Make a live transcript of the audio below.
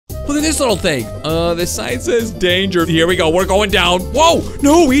Look at this little thing. The sign says danger. Here we go. We're going down. Whoa!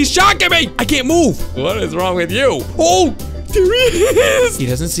 No, he's shocking me. I can't move. What is wrong with you? Oh! There he is! He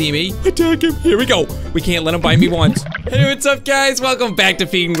doesn't see me. Attack him. Here we go. We can't let him bite me once. Hey, what's up, guys? Welcome back to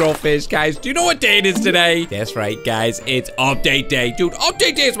Feed and Grow Fish, guys. Do you know what day it is today? That's right, guys. It's update day. Dude,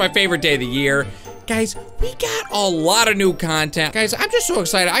 update day is my favorite day of the year. Guys, we got a lot of new content. Guys, I'm just so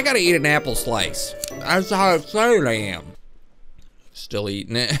excited. I gotta eat an apple slice. That's how excited I am. Still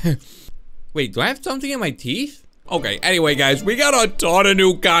eating it. Wait, do I have something in my teeth? Okay, anyway, guys, we got a ton of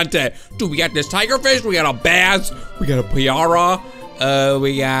new content. Dude, we got this tigerfish, we got a bass, we got a piara,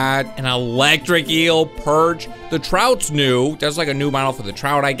 we got an electric eel, perch. The trout's new. That's like a new model for the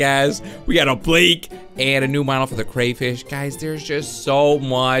trout, I guess. We got a bleak and a new model for the crayfish. Guys, there's just so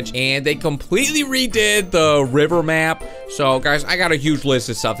much. And they completely redid the river map. So, guys, I got a huge list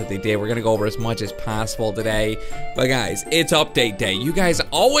of stuff that they did. We're gonna go over as much as possible today. But, guys, it's update day. You guys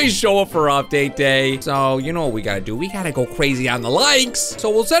always show up for update day. So, you know what we gotta do. We gotta go crazy on the likes. So,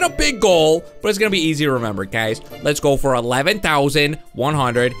 we'll set a big goal, but it's gonna be easy to remember, guys. Let's go for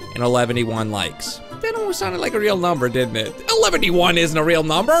 11,111 likes. That almost sounded like a real number, didn't it? 11 isn't a real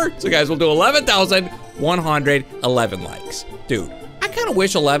number. So, guys, we'll do 11,111 likes. Dude, I kind of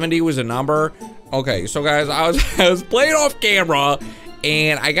wish 11 was a number. Okay, so, guys, I was playing off camera,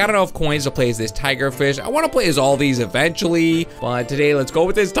 and I got enough coins to play as this tigerfish. I want to play as all these eventually, but today, let's go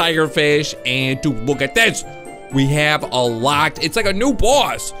with this tigerfish. And, dude, look at this. We have a locked, it's like a new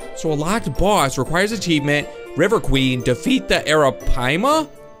boss. So, a locked boss requires achievement, River Queen, defeat the aripaima.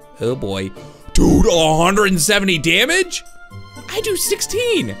 Oh, boy. Dude, 170 damage? I do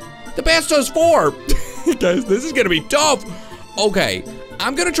 16. The bass does 4. Guys, this is gonna be tough. Okay,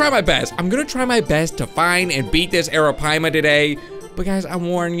 I'm gonna try my best. I'm gonna try my best to find and beat this aripaima today. But guys, I'm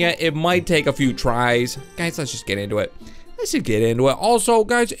warning you, it might take a few tries. Guys, let's just get into it. Let's just get into it. Also,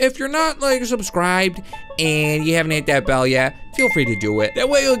 guys, if you're not like subscribed and you haven't hit that bell yet, feel free to do it. That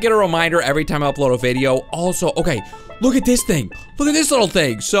way you'll get a reminder every time I upload a video. Also, okay, look at this thing. Look at this little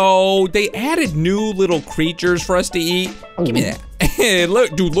thing. So they added new little creatures for us to eat. Give me that.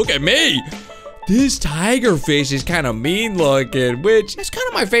 Look, dude, look at me. This tigerfish is kind of mean looking, which is kind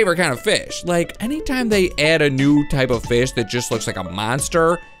of my favorite kind of fish. Like, anytime they add a new type of fish that just looks like a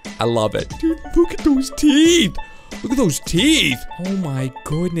monster, I love it. Dude, look at those teeth. Look at those teeth. Oh my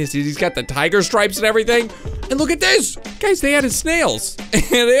goodness. He's got the tiger stripes and everything. And look at this. Guys, they added snails.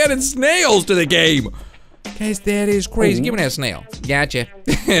 They added snails to the game. Guys, that is crazy. Give me that snail. Gotcha.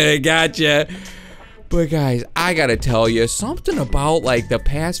 Gotcha. But guys, I gotta tell you, something about like the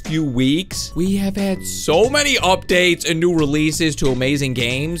past few weeks, we have had so many updates and new releases to amazing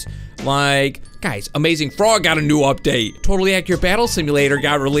games. Like, guys, Amazing Frog got a new update. Totally Accurate Battle Simulator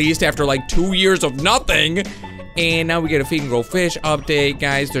got released after like 2 years of nothing. And now we get a Feed and Grow Fish update,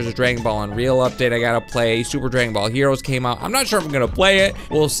 guys. There's a Dragon Ball Unreal update I gotta play. Super Dragon Ball Heroes came out. I'm not sure if I'm gonna play it.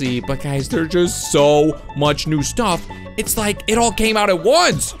 We'll see. But guys, there's just so much new stuff. It's like it all came out at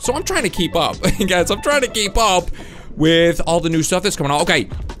once. So I'm trying to keep up. Guys, I'm trying to keep up with all the new stuff that's coming out. Okay,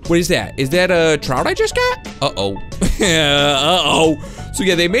 what is that? Is that a trout I just got? Uh-oh. Uh-oh. So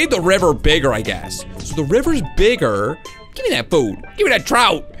yeah, they made the river bigger, I guess. So the river's bigger. Give me that food. Give me that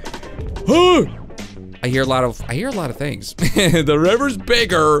trout. I hear a lot of things. The river's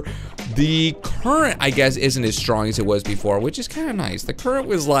bigger. The current, I guess, isn't as strong as it was before, which is kind of nice. The current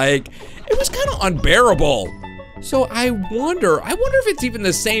was like, it was kind of unbearable. So I wonder if it's even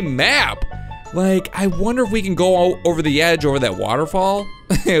the same map. Like, I wonder if we can go over the edge over that waterfall.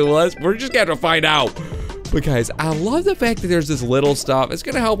 We're just gonna have to find out. But guys, I love the fact that there's this little stuff. It's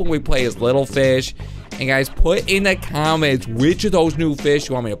gonna help when we play as little fish. And guys, put in the comments which of those new fish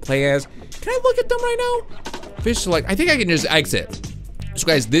you want me to play as. Can I look at them right now? Fish select. I think I can just exit. So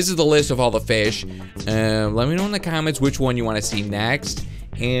guys, this is the list of all the fish. Let me know in the comments which one you want to see next.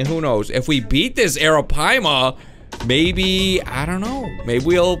 And who knows, if we beat this aripaima, maybe, I don't know, maybe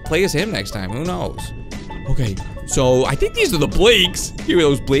we'll play as him next time. Who knows? Okay, so I think these are the bleaks. Give me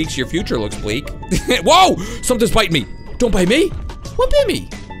those bleaks. Your future looks bleak. Whoa! Something's biting me. Don't bite me. What bit me?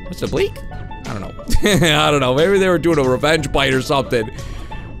 What's the bleak? I don't know. I don't know. Maybe they were doing a revenge bite or something.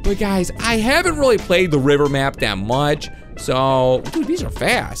 But guys, I haven't really played the river map that much. So, dude, these are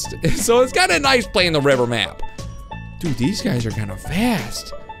fast. So it's kind of nice playing the river map. Dude, these guys are kind of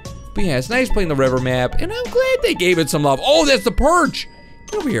fast. But yeah, it's nice playing the river map. And I'm glad they gave it some love. Oh, that's the perch.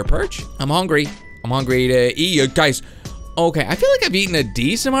 Get over here, perch. I'm hungry. I'm hungry to eat you. Guys, okay, I feel like I've eaten a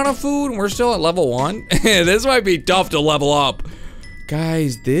decent amount of food and we're still at level 1. This might be tough to level up.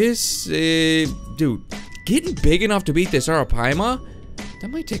 Guys, this, dude, getting big enough to beat this aripaima, that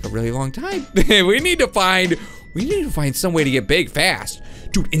might take a really long time. we need to find some way to get big fast.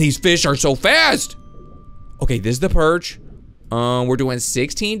 Dude, and these fish are so fast. Okay, this is the perch. We're doing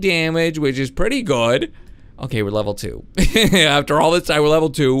 16 damage, which is pretty good. Okay, we're level 2. After all this time, we're level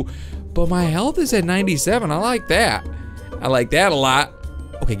 2. But my health is at 97. I like that. I like that a lot.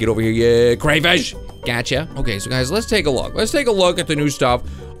 Okay, get over here, yeah, crayfish. Gotcha. Okay, so guys, let's take a look. Let's take a look at the new stuff.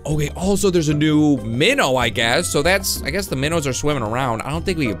 Okay, also there's a new minnow, I guess. So that's, I guess the minnows are swimming around. I don't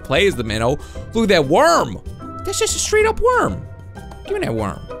think we can play as the minnow. Look at that worm. That's just a straight up worm. Give me that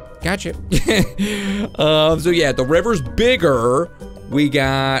worm. Gotcha. So yeah, the river's bigger. We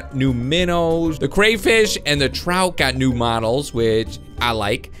got new minnows. The crayfish and the trout got new models, which I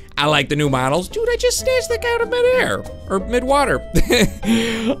like. I like the new models. Dude, I just snatched the guy out of midair, or mid-water.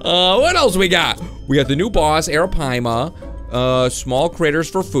 What else we got? We got the new boss, aripaima, small critters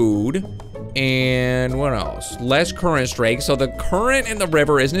for food, and what else? Less current strike, so the current in the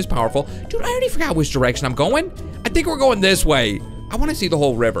river isn't as powerful. Dude, I already forgot which direction I'm going. I think we're going this way. I want to see the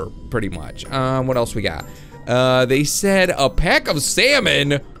whole river, pretty much. What else we got? They said a pack of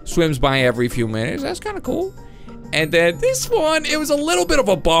salmon swims by every few minutes. That's kind of cool. And then this one, it was a little bit of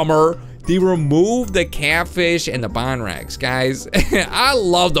a bummer. They removed the catfish and the Bonrex. Guys, I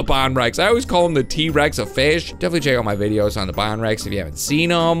love the Bonrex. I always call them the T-Rex of fish. Definitely check out my videos on the Bonrex if you haven't seen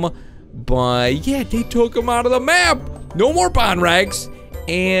them. But yeah, they took them out of the map. No more Bonrex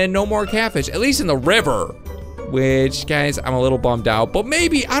and no more catfish, at least in the river. Which, guys, I'm a little bummed out. But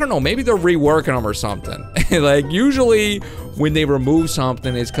maybe, I don't know, maybe they're reworking them or something. Like, usually when they remove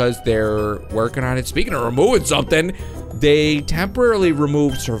something, it's because they're working on it. Speaking of removing something, they temporarily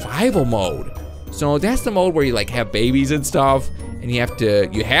removed survival mode. So that's the mode where you, like, have babies and stuff, and you have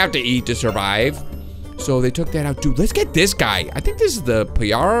to eat to survive. So they took that out. Dude, let's get this guy. I think this is the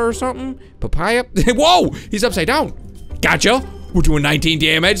Payara or something. Papaya. Whoa, he's upside down. Gotcha. We're doing 19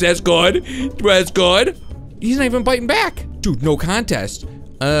 damage. That's good. That's good. He's not even biting back. Dude, no contest.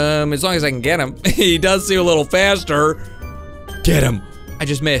 As long as I can get him. He does seem a little faster. Get him. I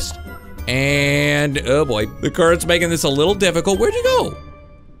just missed. And, oh boy, the current's making this a little difficult. Where'd you go?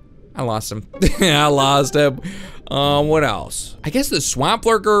 I lost him. I lost him. What else? I guess the swamp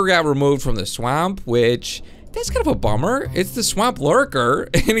lurker got removed from the swamp, which, that's kind of a bummer. It's the swamp lurker,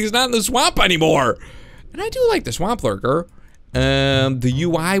 and he's not in the swamp anymore. And I do like the swamp lurker. The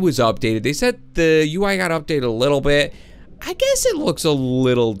UI was updated. They said the UI got updated a little bit. I guess it looks a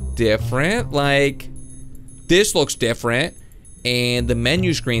little different. Like, this looks different, and the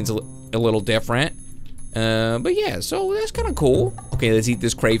menu screen's a little different. But yeah, so that's kind of cool. Okay, let's eat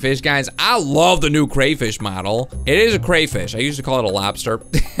this crayfish. Guys, I love the new crayfish model. It is a crayfish. I used to call it a lobster.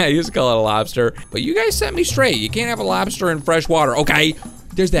 I used to call it a lobster. But you guys set me straight. You can't have a lobster in fresh water. Okay,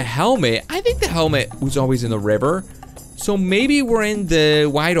 there's the helmet. I think the helmet was always in the river. So maybe we're in the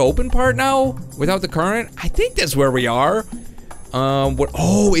wide open part now without the current. I think that's where we are.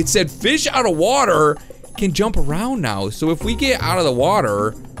 Oh, it said fish out of water can jump around now. So if we get out of the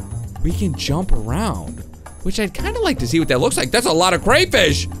water, we can jump around, which I'd kind of like to see what that looks like. That's a lot of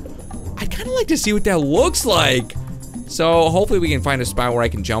crayfish. I'd kind of like to see what that looks like. So hopefully we can find a spot where I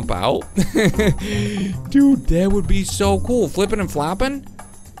can jump out. Dude, that would be so cool. Flipping and flopping?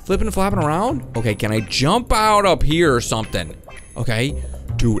 Flipping and flopping around? Okay, can I jump out up here or something? Okay.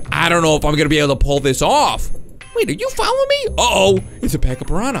 Dude, I don't know if I'm gonna be able to pull this off. Wait, are you following me? Uh-oh, it's a pack of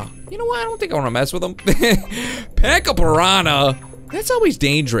piranha. You know what, I don't think I wanna mess with them. Pack of piranha, that's always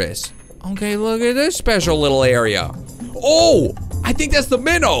dangerous. Okay, look at this special little area. Oh, I think that's the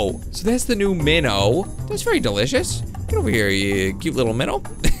minnow. So that's the new minnow. That's very delicious. Get over here, you cute little minnow.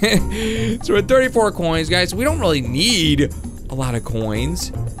 So we're at 34 coins, guys. We don't really need a lot of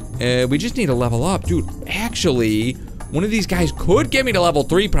coins. We just need to level up. Dude, actually, one of these guys could get me to level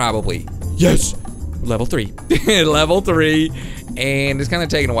 3 probably. Yes, level 3. Level 3, and it's kind of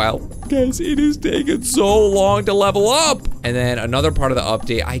taking a while. Guys, it is taking so long to level up. And then another part of the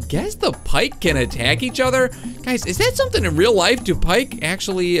update, I guess the pike can attack each other. Guys, is that something in real life? Do pike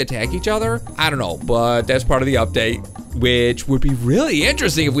actually attack each other? I don't know, but that's part of the update, which would be really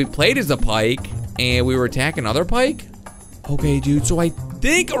interesting if we played as a pike and we were attacking other pike. Okay, dude, so I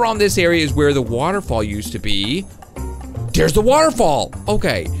think around this area is where the waterfall used to be. There's the waterfall.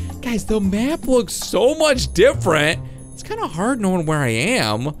 Okay, guys, the map looks so much different. It's kind of hard knowing where I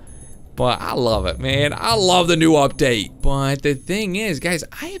am, but I love it, man. I love the new update. But the thing is, guys,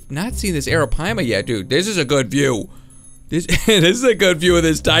 I have not seen this aripaima yet, dude. This is a good view. This is a good view of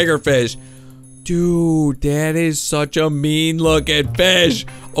this tiger fish. Dude, that is such a mean looking fish.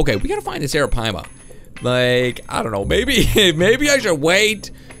 Okay, we gotta find this aripaima. Like, I don't know, maybe I should wait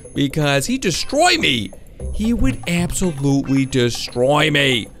because he'd destroy me. He would absolutely destroy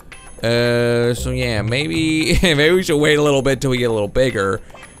me. So yeah, maybe we should wait a little bit till we get a little bigger.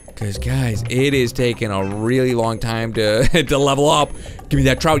 Because, guys, it is taking a really long time to, to level up. Give me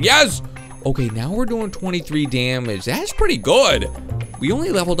that trout. Yes! Okay, now we're doing 23 damage. That's pretty good. We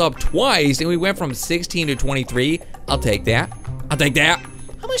only leveled up twice, and we went from 16 to 23. I'll take that. I'll take that.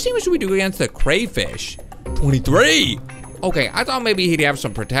 How much damage do we do against the crayfish? 23. Okay, I thought maybe he'd have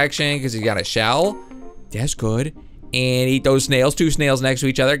some protection because he's got a shell. That's good. And eat those snails. 2 snails next to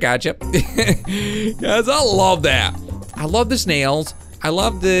each other. Gotcha. Guys, I love that. I love the snails. I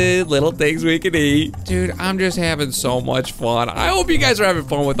love the little things we can eat. Dude, I'm just having so much fun. I hope you guys are having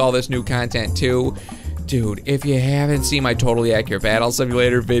fun with all this new content too. Dude, if you haven't seen my Totally Accurate Battle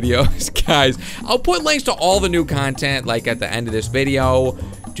Simulator videos, guys, I'll put links to all the new content like at the end of this video.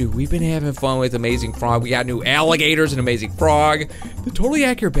 Dude, we've been having fun with Amazing Frog. We got new alligators and Amazing Frog. The Totally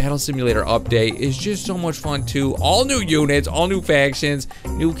Accurate Battle Simulator update is just so much fun too. All new units, all new factions,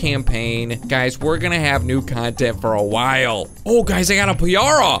 new campaign. Guys, we're gonna have new content for a while. Oh, guys, I got a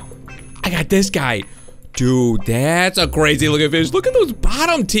Piara. I got this guy. Dude, that's a crazy looking fish. Look at those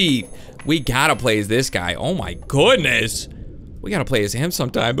bottom teeth. We gotta play as this guy. Oh my goodness. We gotta play as him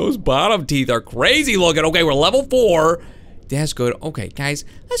sometime. Those bottom teeth are crazy looking. Okay, we're level 4. That's good. Okay, guys,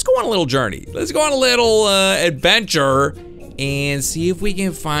 let's go on a little journey. Let's go on a little adventure and see if we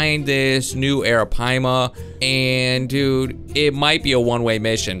can find this new aripaima. And dude, it might be a one-way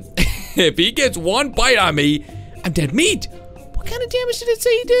mission. If he gets one bite on me, I'm dead meat. What kind of damage did it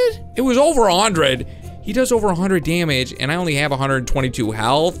say he did? It was over 100. He does over 100 damage, and I only have 122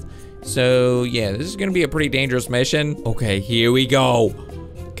 health. So yeah, this is gonna be a pretty dangerous mission. Okay, here we go.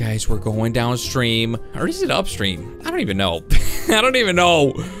 Guys, we're going downstream. Or is it upstream? I don't even know. I don't even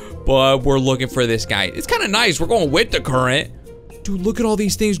know. But we're looking for this guy. It's kind of nice. We're going with the current. Dude, look at all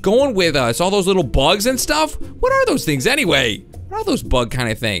these things going with us. All those little bugs and stuff. What are those things anyway? What are those bug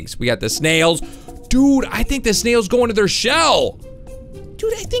kind of things? We got the snails. Dude, I think the snails go into their shell.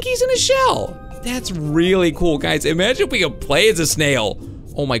 Dude, I think he's in a shell. That's really cool, guys. Imagine if we could play as a snail.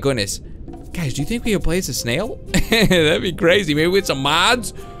 Oh my goodness. Guys, do you think we could play as a snail? That'd be crazy. Maybe with some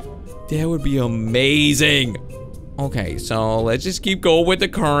mods? That would be amazing. Okay, so let's just keep going with the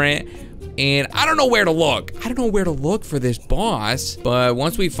current. And I don't know where to look. I don't know where to look for this boss. But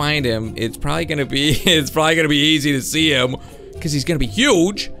once we find him, it's probably gonna be easy to see him. Because he's gonna be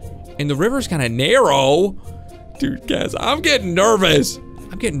huge. And the river's kind of narrow. Dude, guys, I'm getting nervous.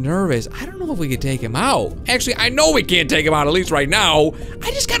 I'm getting nervous. I don't know if we can take him out. Actually, I know we can't take him out, at least right now.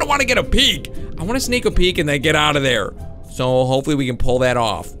 I just kind of want to get a peek. I want to sneak a peek and then get out of there. So hopefully we can pull that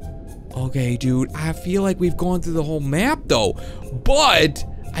off. Okay, dude, I feel like we've gone through the whole map though. But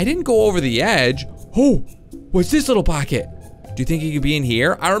I didn't go over the edge. Oh, what's this little pocket? Do you think he could be in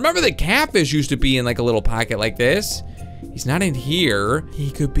here? I remember the catfish used to be in like a little pocket like this. He's not in here. He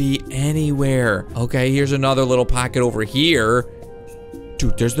could be anywhere. Okay, here's another little pocket over here.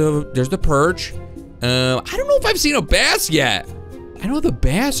 Dude, there's the perch. I don't know if I've seen a bass yet. I know the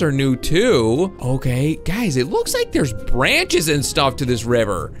bass are new too. Okay, guys, it looks like there's branches and stuff to this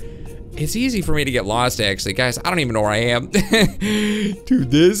river. It's easy for me to get lost, actually. Guys, I don't even know where I am. Dude,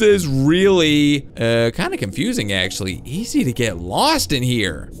 this is really kind of confusing, actually. Easy to get lost in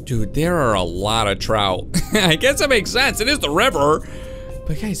here. Dude, there are a lot of trout. I guess that makes sense. It is the river.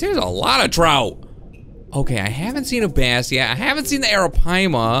 But guys, there's a lot of trout. Okay, I haven't seen a bass yet. I haven't seen the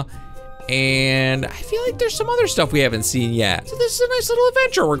aripaima. And I feel like there's some other stuff we haven't seen yet. So this is a nice little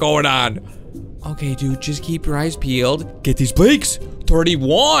adventure we're going on. Okay, dude, just keep your eyes peeled. Get these bleaks.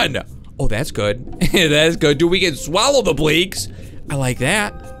 31. Oh, that's good. That's good. Dude, we can swallow the bleaks. I like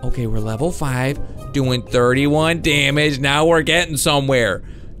that. Okay, we're level 5, doing 31 damage. Now we're getting somewhere.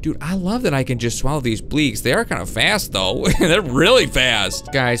 Dude, I love that I can just swallow these bleaks. They are kind of fast, though. They're really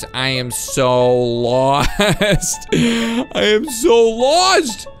fast. Guys, I am so lost. I am so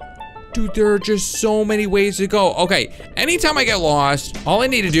lost. Dude, there are just so many ways to go. Okay, anytime I get lost, all I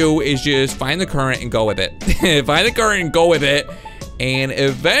need to do is just find the current and go with it. Find the current and go with it. And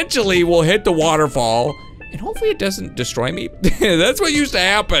eventually we'll hit the waterfall. And hopefully it doesn't destroy me. That's what used to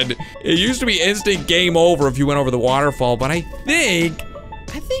happen. It used to be instant game over if you went over the waterfall. But I think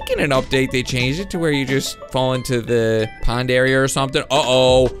in an update they changed it to where you just fall into the pond area or something.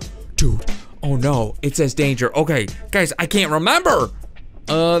 Uh-oh. Dude, oh no, it says danger. Okay, guys, I can't remember.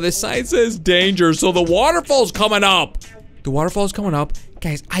 The sign says danger, so the waterfall's coming up. The waterfall's coming up.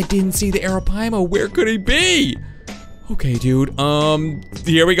 Guys, I didn't see the aripaima. Where could he be? Okay, dude,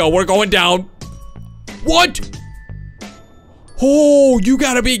 here we go. We're going down. What? Oh, you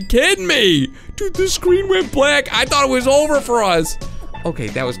gotta be kidding me. Dude, the screen went black. I thought it was over for us. Okay,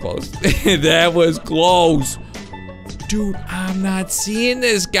 that was close. That was close. Dude, I'm not seeing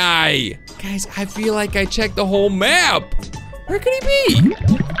this guy. Guys, I feel like I checked the whole map. Where could he be?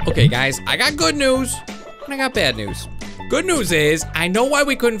 Okay, guys, I got good news and I got bad news. Good news is, I know why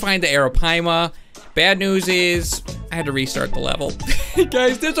we couldn't find the aripaima. Bad news is, I had to restart the level.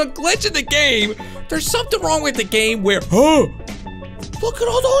 Guys, there's a glitch in the game. There's something wrong with the game where, look at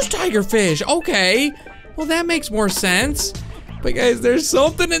all those tigerfish. Okay, well that makes more sense. But guys, there's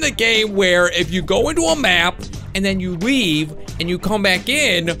something in the game where if you go into a map and then you leave and you come back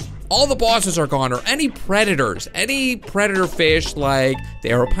in, all the bosses are gone, or any predators, any predator fish like the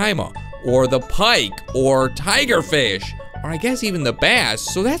aripaima or the pike or tigerfish, or I guess even the bass.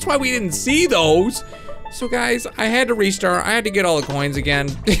 So that's why we didn't see those. So guys, I had to restart. I had to get all the coins again.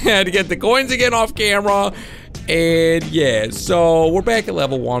 I had to get the coins again off camera. And yeah, so we're back at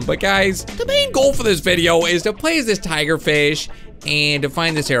level 1. But guys, the main goal for this video is to play as this tigerfish and to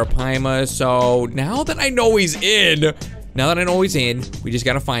find this aripaima. So now that I know he's in, we just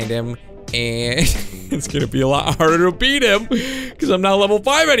gotta find him. And it's gonna be a lot harder to beat him because I'm not level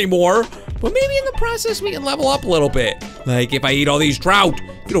 5 anymore. But maybe in the process we can level up a little bit. Like if I eat all these trout.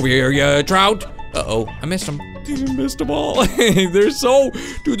 Get over here, you trout. Uh-oh, I missed them. I missed them all. They're so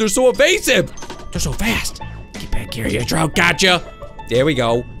evasive. They're so fast. Get back here, you trout. Gotcha. There we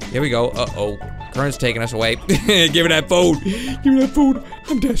go. There we go. Uh-oh. Current's taking us away. Give me that food. Give me that food.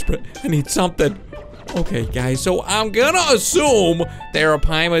 I'm desperate. I need something. Okay, guys, so I'm gonna assume the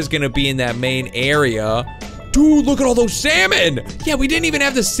aripaima is gonna be in that main area. Dude, look at all those salmon. Yeah, we didn't even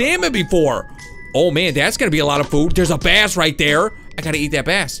have the salmon before. Oh, man, that's gonna be a lot of food. There's a bass right there. I gotta eat that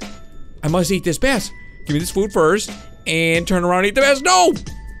bass. I must eat this bass. Give me this food first and turn around and eat the bass. No!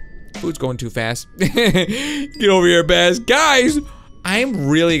 Food's going too fast. Get over here, bass. Guys, I'm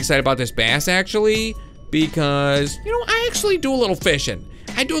really excited about this bass, actually, because, you know, I actually do a little fishing.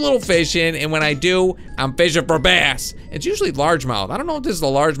 I do a little fishing, and when I do, I'm fishing for bass. It's usually largemouth. I don't know if this is the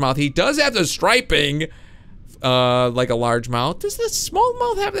largemouth. He does have the striping, like a largemouth. Does the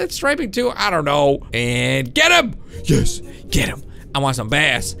smallmouth have that striping too? I don't know. And get him! Yes, get him. I want some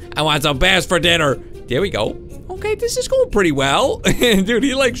bass. I want some bass for dinner. There we go. Okay, this is going pretty well. Dude,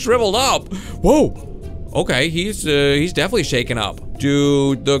 he like shriveled up. Whoa. Okay, he's definitely shaking up.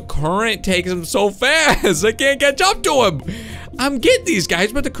 Dude, the current takes him so fast. I can't catch up to him. I'm getting these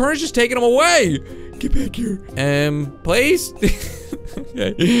guys, but the current's just taking them away. Get back here. Please?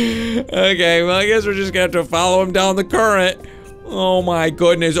 Okay. Okay, well, I guess we're just gonna have to follow him down the current. Oh my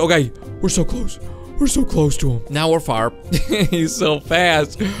goodness. Okay, we're so close. We're so close to him. Now we're far. He's so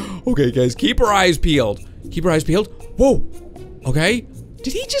fast. Okay, guys, keep our eyes peeled. Keep our eyes peeled. Whoa. Okay.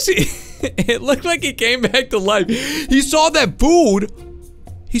 Did he just... It looked like he came back to life. He saw that food.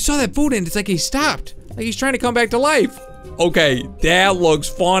 He saw that food and it's like he stopped. Like he's trying to come back to life. Okay, that looks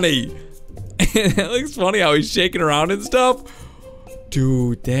funny. That looks funny how he's shaking around and stuff.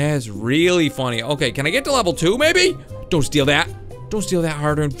 Dude, that's really funny. Okay, can I get to level 2 maybe? Don't steal that. Don't steal that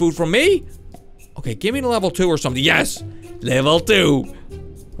hard-earned food from me. Okay, give me to level 2 or something. Yes, level 2.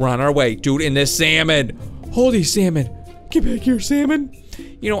 We're on our way. Dude, in this salmon. Holy salmon. Get back here, salmon.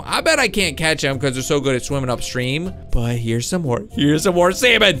 You know, I bet I can't catch them because they're so good at swimming upstream. But here's some more. Here's some more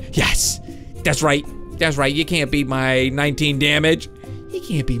salmon. Yes, that's right. That's right. You can't beat my 19 damage. You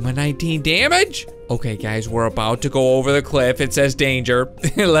can't beat my 19 damage. Okay, guys, we're about to go over the cliff. It says danger.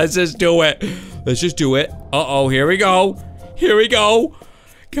 Let's just do it. Let's just do it. Uh-oh, here we go. Here we go.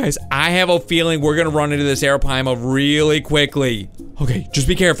 Guys, I have a feeling we're gonna run into this aripaima really quickly. Okay, just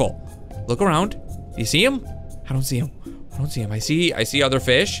be careful. Look around. You see him? I don't see him. I don't see him. I see other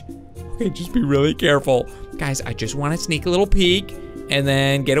fish. Okay, just be really careful. Guys, I just want to sneak a little peek and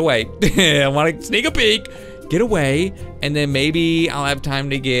then get away. I want to sneak a peek, get away, and then maybe I'll have time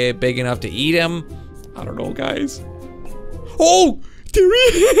to get big enough to eat him. I don't know, guys. Oh,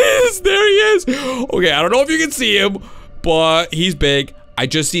 there he is. There he is. Okay, I don't know if you can see him, but he's big. I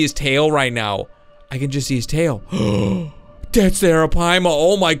just see his tail right now. I can just see his tail. That's the aripaima.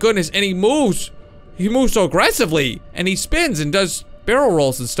 Oh my goodness, and he moves. He moves so aggressively, and he spins and does barrel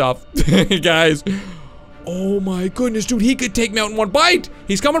rolls and stuff. Guys, oh my goodness, dude, he could take me out in one bite.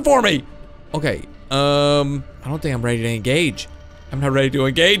 He's coming for me. Okay, I don't think I'm ready to engage. I'm not ready to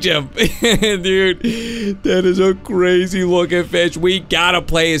engage him. Dude, that is a crazy looking fish. We gotta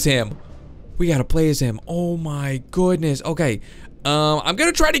play as him. We gotta play as him. Oh my goodness. Okay, I'm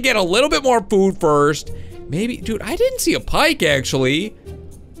gonna try to get a little bit more food first. Maybe, dude, I didn't see a pike actually.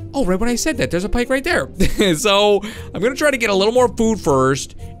 Oh, right when I said that, there's a pike right there. So I'm gonna try to get a little more food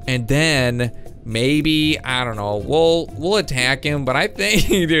first, and then maybe, I don't know, we'll attack him. But I think,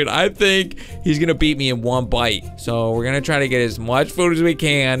 dude, I think he's gonna beat me in one bite. So we're gonna try to get as much food as we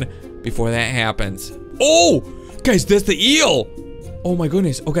can before that happens. Oh, Guys, that's the eel. Oh my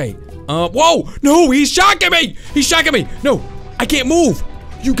goodness. Okay. Whoa! No, he's shocking me! He's shocking me! No, I can't move!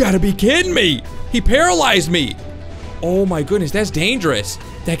 You gotta be kidding me! He paralyzed me! Oh my goodness, that's dangerous.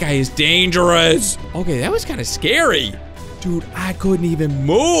 That guy is dangerous. Okay, that was kind of scary. Dude, I couldn't even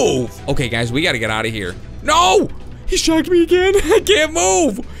move. Okay, guys, we gotta get out of here. No! He shocked me again. I can't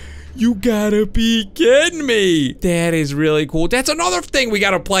move! You gotta be kidding me! That is really cool. That's another thing we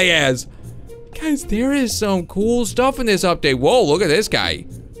gotta play as. Guys, there is some cool stuff in this update. Whoa, look at this guy.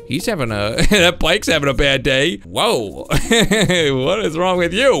 He's having a, that bike's having a bad day. Whoa, what is wrong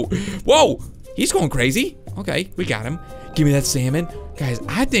with you? Whoa, he's going crazy. Okay, we got him. Give me that salmon. Guys,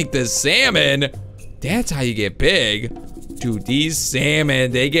 I think the salmon, that's how you get big. Dude, these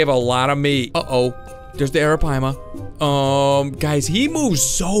salmon, they give a lot of meat. Uh-oh, there's the aripaima. Guys, he moves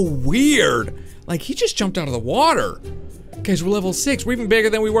so weird. Like, he just jumped out of the water. Guys, we're level 6. We're even bigger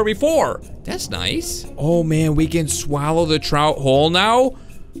than we were before. That's nice. Oh, man, we can swallow the trout whole now?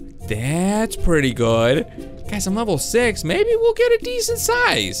 That's pretty good. Guys, I'm level 6. Maybe we'll get a decent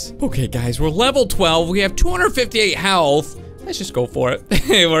size. Okay, guys, we're level 12. We have 258 health. Let's just go for it.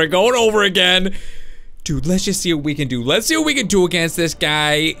 We're going over again. Dude, let's just see what we can do. Let's see what we can do against this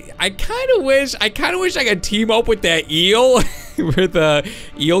guy. I kind of wish I could team up with that eel. Where the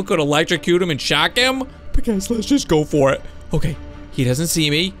eel could electrocute him and shock him. But guys, let's just go for it. Okay, he doesn't see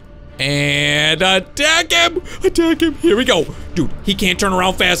me. And attack him! Attack him! Here we go. Dude, he can't turn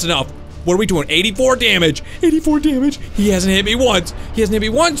around fast enough. What are we doing? 84 damage. 84 damage. He hasn't hit me once. He hasn't hit me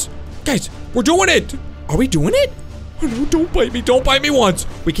once. Guys, we're doing it. Are we doing it? Oh no, don't bite me. Don't bite me once.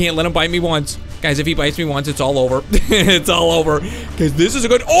 We can't let him bite me once. Guys, if he bites me once, it's all over. It's all over. Guys, this is a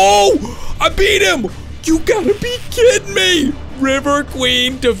good... Oh! I beat him! You gotta be kidding me! River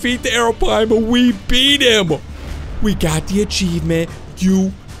Queen, defeat the aripaima. We beat him. We got the achievement.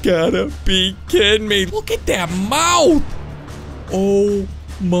 You gotta be kidding me. Look at that mouth. Oh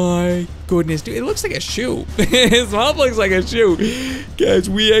my goodness, dude. It looks like a shoe. His mouth looks like a shoe. Guys,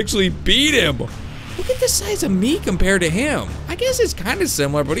 we actually beat him. Look at the size of me compared to him. I guess it's kind of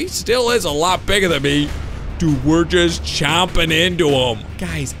similar, but he still is a lot bigger than me. Dude, we're just chomping into him.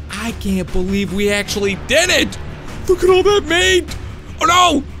 Guys, I can't believe we actually did it. Look at all that meat. Oh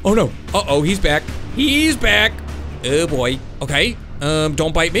no. Oh no. Uh-oh, he's back. He's back. Oh boy. Okay.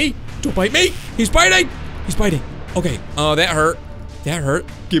 Don't bite me. Don't bite me. He's biting. He's biting. Okay. Oh, that hurt. That hurt.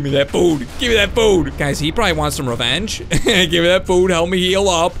 Give me that food. Give me that food. Guys, he probably wants some revenge. Give me that food. Help me heal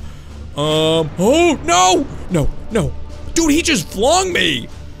up. Oh, no. No, no. Dude, he just flung me.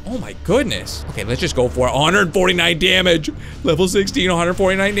 Oh my goodness. Okay, let's just go for it. 149 damage. Level 16,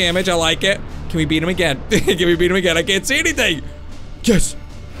 149 damage. I like it. Can we beat him again? Can we beat him again? I can't see anything. Yes.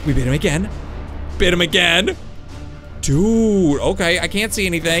 We beat him again. Beat him again. Dude, okay, I can't see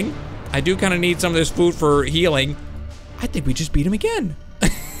anything. I do kind of need some of this food for healing. I think we just beat him again.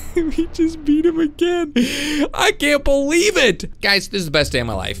 We just beat him again. I can't believe it. Guys, this is the best day of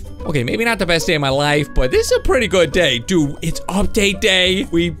my life. Okay, maybe not the best day of my life, but this is a pretty good day. Dude, it's update day.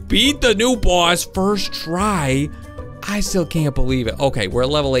 We beat the new boss first try. I still can't believe it. Okay, we're at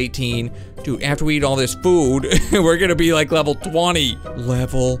level 18. Dude, after we eat all this food, we're gonna be like level 20.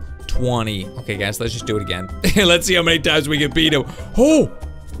 Level 20. Okay, guys, let's just do it again. Let's see how many times we can beat him.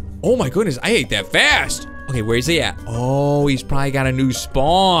 Oh my goodness, I ate that fast. Okay, where's he at? Oh, he's probably got a new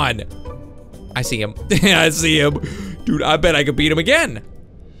spawn. I see him. I see him. Dude, I bet I could beat him again.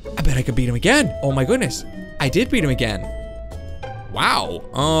 I bet I could beat him again. Oh my goodness. I did beat him again. Wow.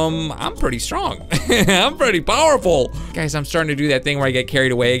 I'm pretty strong. I'm pretty powerful. Guys, I'm starting to do that thing where I get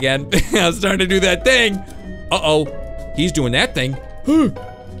carried away again. I'm starting to do that thing. Uh-oh. He's doing that thing.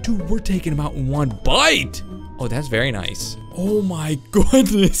 Dude, we're taking him out in one bite. Oh, that's very nice. Oh my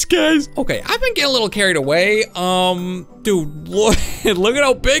goodness, guys. Okay, I've been getting a little carried away. Dude, look at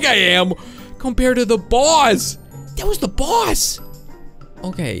how big I am compared to the boss. That was the boss.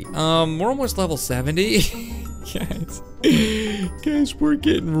 Okay, we're almost level 70. Guys, we're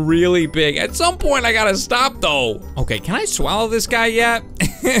getting really big. At some point, I gotta stop, though. Okay, can I swallow this guy yet?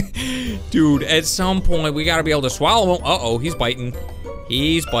 Dude, at some point, we gotta be able to swallow him. Uh-oh, he's biting.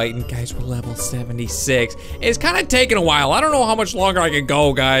 He's biting. Guys, we're level 76. It's kind of taking a while. I don't know how much longer I can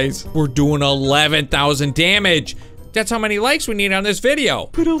go, guys. We're doing 11,000 damage. That's how many likes we need on this video.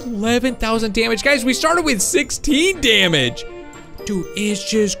 But 11,000 damage. Guys, we started with 16 damage. Dude,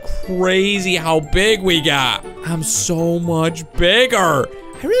 it's just crazy how big we got. I'm so much bigger.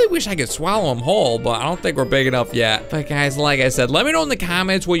 I really wish I could swallow them whole, but I don't think we're big enough yet. But guys, like I said, let me know in the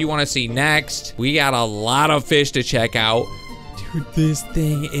comments what you want to see next. We got a lot of fish to check out. Dude, this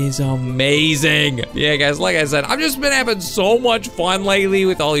thing is amazing. Yeah, guys, like I said, I've just been having so much fun lately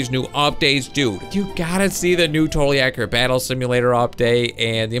with all these new updates. Dude, you gotta see the new Totally Accurate Battle Simulator update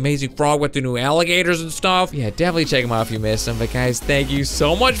and the Amazing Frog with the new alligators and stuff. Yeah, definitely check them out if you missed them. But guys, thank you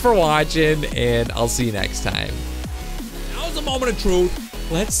so much for watching, and I'll see you next time. Now's the moment of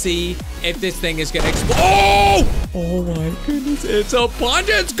truth. Let's see if this thing is gonna explode. Oh! Oh my goodness, it's a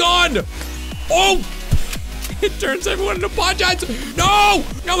Pungence gun! Oh! It turns everyone into Pungence! No!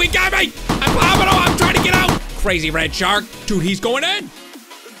 No, he got me! I'm trying to get out! Crazy red shark. Dude, he's going in!